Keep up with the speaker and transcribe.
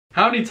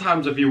How many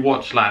times have you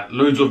watched like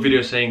loads of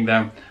videos saying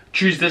that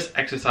choose this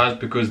exercise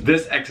because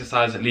this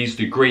exercise leads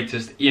to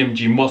greatest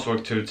EMG muscle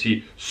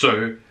activity,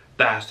 so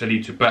that has to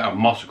lead to better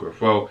muscle growth?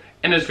 Well,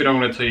 in this video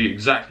I'm going to tell you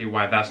exactly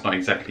why that's not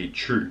exactly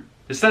true.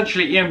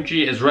 Essentially,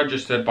 EMG is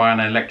registered by an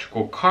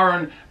electrical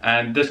current,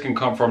 and this can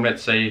come from,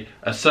 let's say,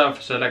 a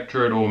surface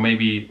electrode or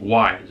maybe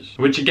wires,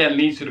 which again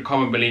leads to the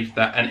common belief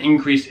that an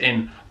increase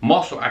in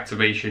muscle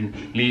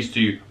activation leads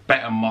to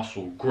better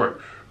muscle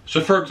growth. So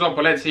for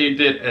example, let's say you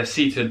did a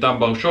seated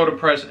dumbbell shoulder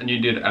press and you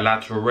did a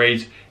lateral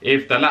raise.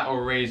 If the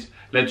lateral raise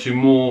led to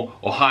more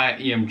or higher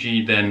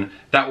EMG, then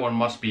that one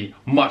must be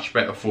much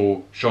better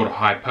for shoulder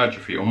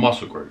hypertrophy or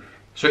muscle growth.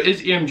 So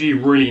is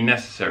EMG really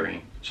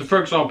necessary? So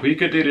for example, you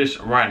could do this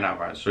right now,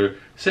 right? So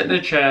sit in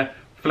a chair,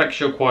 flex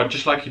your quad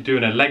just like you do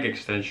in a leg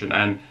extension,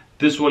 and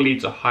this will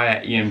lead to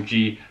higher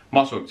EMG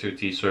muscle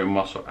activity, so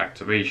muscle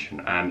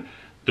activation. And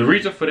the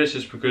reason for this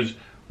is because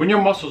when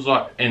your muscles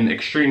are in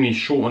extremely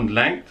shortened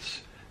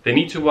lengths, they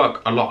need to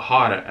work a lot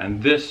harder,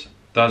 and this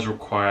does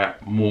require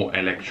more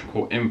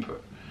electrical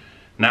input.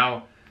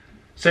 Now,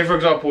 say for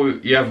example,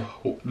 you have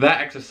that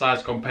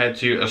exercise compared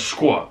to a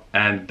squat,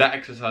 and that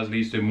exercise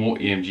leads to more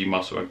EMG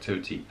muscle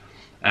activity.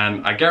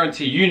 And I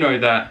guarantee you know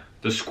that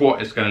the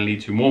squat is going to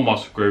lead to more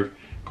muscle growth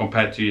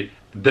compared to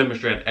the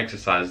demonstrated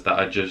exercise that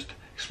I just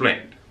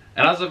explained.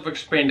 And as I've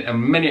explained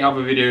in many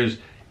other videos,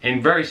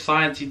 in very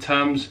sciencey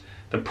terms,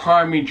 the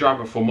primary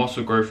driver for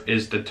muscle growth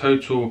is the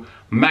total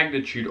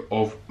magnitude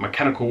of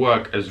mechanical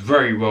work, is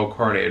very well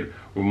correlated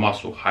with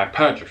muscle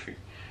hypertrophy.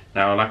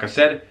 Now, like I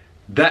said,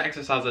 that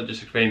exercise I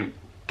just explained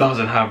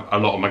doesn't have a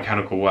lot of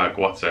mechanical work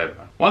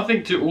whatsoever. One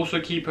thing to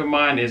also keep in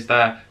mind is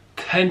that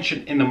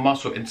tension in the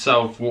muscle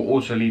itself will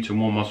also lead to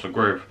more muscle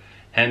growth,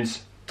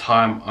 hence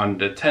time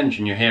under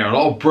tension. You hear a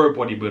lot of bro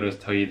bodybuilders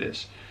tell you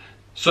this.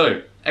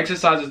 So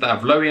exercises that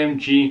have low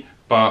EMG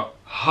but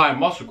high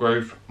muscle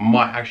growth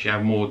might actually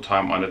have more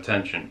time under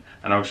tension,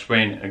 and I'll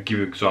explain and give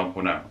you an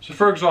example now. So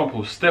for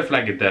example,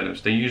 stiff-legged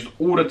deadlifts, they're used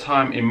all the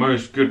time in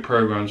most good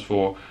programs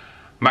for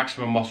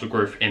maximum muscle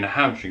growth in the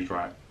hamstrings,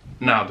 right?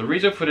 Now the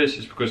reason for this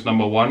is because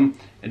number one,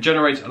 it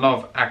generates a lot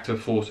of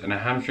active force in the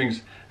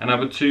hamstrings, and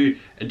number two,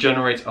 it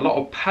generates a lot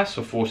of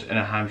passive force in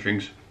the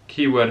hamstrings,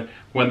 keyword,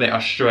 when they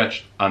are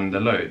stretched under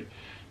load.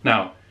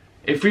 Now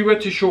if we were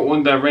to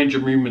shorten the range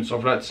of movements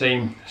of, let's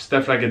say,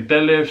 stiff-legged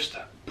deadlifts,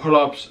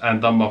 pull-ups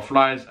and dumbbell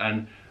flies,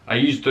 and I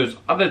use those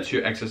other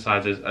two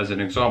exercises as an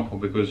example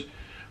because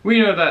we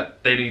know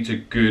that they lead to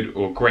good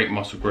or great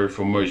muscle growth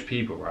for most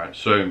people, right?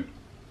 So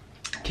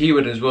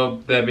keyword as well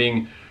there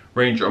being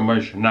range of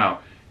motion. Now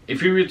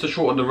if you were to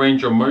shorten the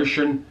range of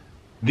motion,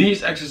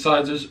 these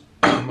exercises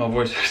my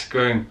voice is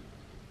going,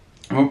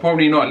 will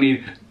probably not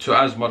lead to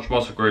as much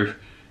muscle growth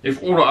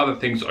if all the other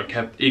things are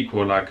kept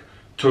equal, like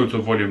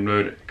total volume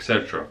load,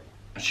 etc.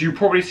 So you've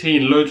probably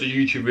seen loads of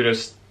YouTube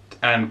videos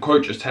and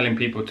coaches telling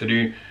people to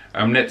do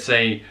let's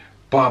say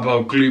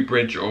barbell glute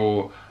bridge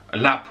or a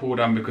lat pull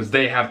down because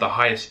they have the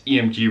highest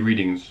EMG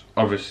readings,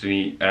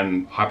 obviously,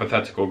 and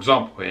hypothetical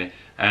example here,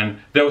 and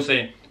they'll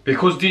say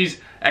because these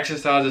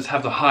exercises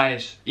have the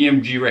highest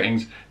EMG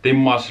ratings, they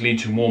must lead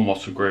to more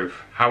muscle growth.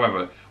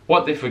 However,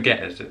 what they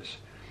forget is this.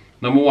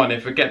 Number one, they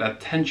forget that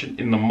tension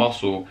in the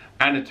muscle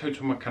and the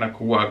total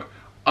mechanical work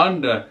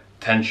under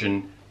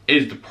tension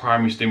is the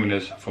primary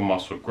stimulus for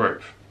muscle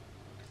growth.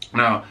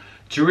 Now,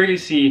 to really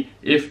see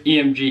if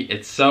EMG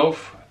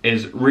itself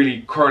is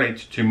really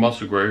correlated to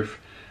muscle growth,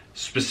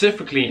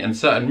 specifically in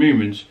certain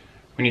movements,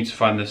 we need to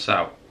find this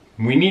out.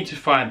 We need to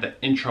find the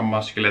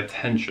intramuscular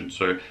tension,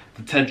 so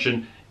the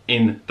tension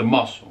in the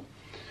muscle.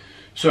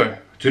 So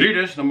to do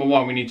this, number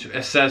one, we need to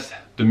assess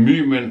the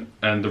movement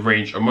and the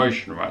range of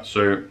motion, right?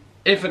 So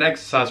if an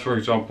exercise, for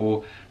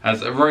example,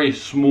 has a very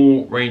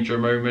small range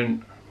of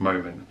movement,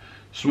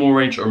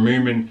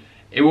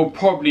 it will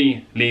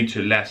probably lead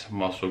to less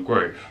muscle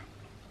growth.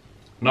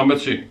 Number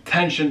two,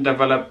 tension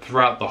developed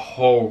throughout the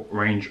whole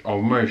range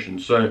of motion.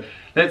 So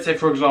let's say,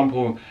 for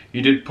example,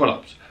 you did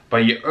pull-ups,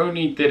 but you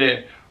only did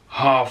it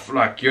half,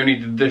 like you only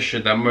did this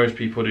shit that most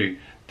people do.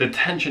 The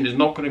tension is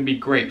not going to be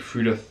great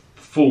through the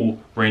full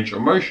range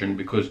of motion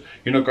because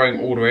you're not going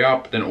all the way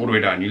up, then all the way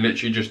down. You're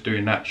literally just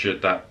doing that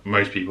shit that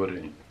most people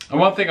do. And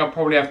one thing I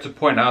probably have to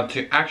point out,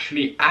 to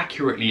actually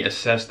accurately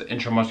assess the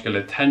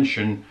intramuscular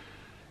tension,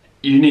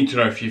 you need to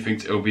know a few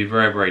things. It will be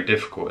very, very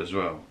difficult as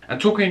well. And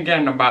talking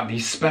again about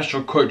these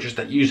special coaches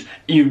that use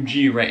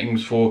EMG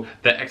ratings for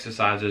their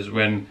exercises,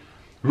 when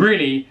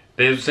really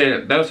they'll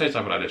say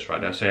something like this, right?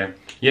 They'll say,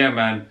 yeah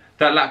man,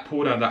 that lat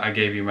pull down that I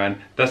gave you,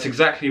 man, that's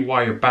exactly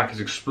why your back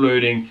is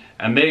exploding.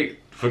 And they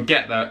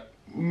forget that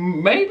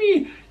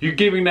maybe you're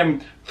giving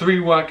them 3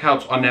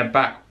 workouts on their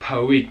back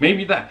per week.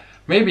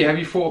 Maybe have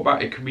you thought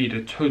about it could be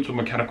the total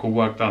mechanical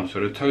work done? So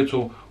the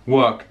total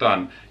work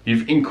done,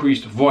 you've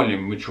increased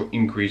volume, which will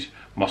increase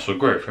muscle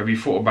growth. Have you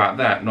thought about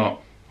that,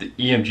 not the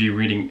EMG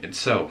reading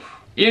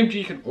itself?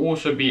 EMG can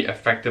also be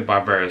affected by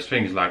various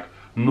things like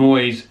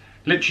noise,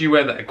 literally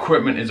where the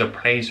equipment is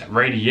placed,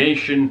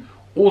 radiation,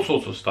 all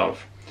sorts of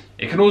stuff.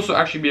 It can also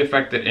actually be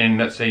affected in,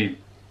 let's say,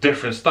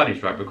 different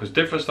studies, right? Because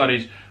different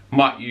studies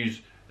might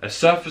use a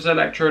surface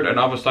electrode, and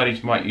other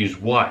studies might use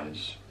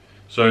wires.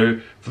 So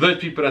for those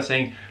people that are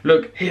saying,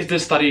 look, here's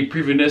this study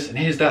proving this and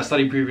here's that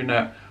study proving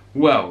that,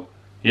 well,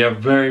 you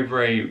have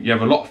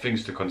a lot of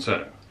things to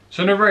consider.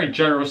 So in a very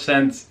general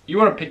sense, you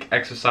want to pick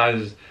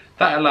exercises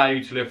that allow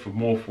you to lift with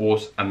more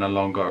force and a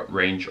longer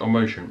range of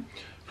motion.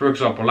 For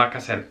example, like I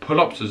said,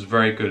 pull-ups is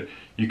very good.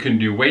 You can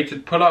do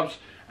weighted pull-ups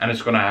and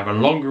it's going to have a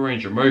longer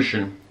range of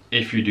motion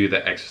if you do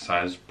the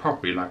exercise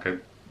properly, like a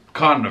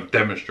kind of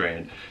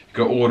demonstrating. You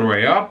go all the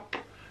way up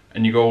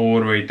and you go all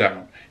the way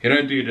down. You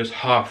don't do this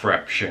half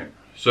rep shit.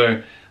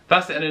 So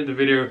that's the end of the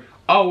video.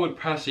 I would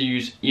personally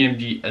use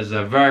EMG as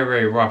a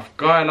very rough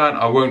guideline.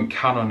 I won't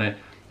count on it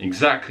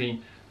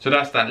exactly. So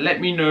that's that.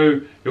 Let me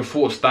know your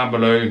thoughts down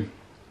below.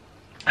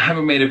 I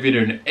haven't made a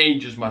video in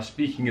ages. My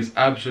speaking is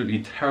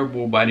absolutely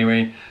terrible. But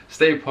anyway,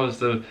 stay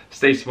positive,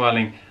 stay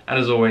smiling. And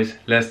as always,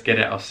 let's get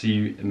it. I'll see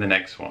you in the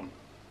next one.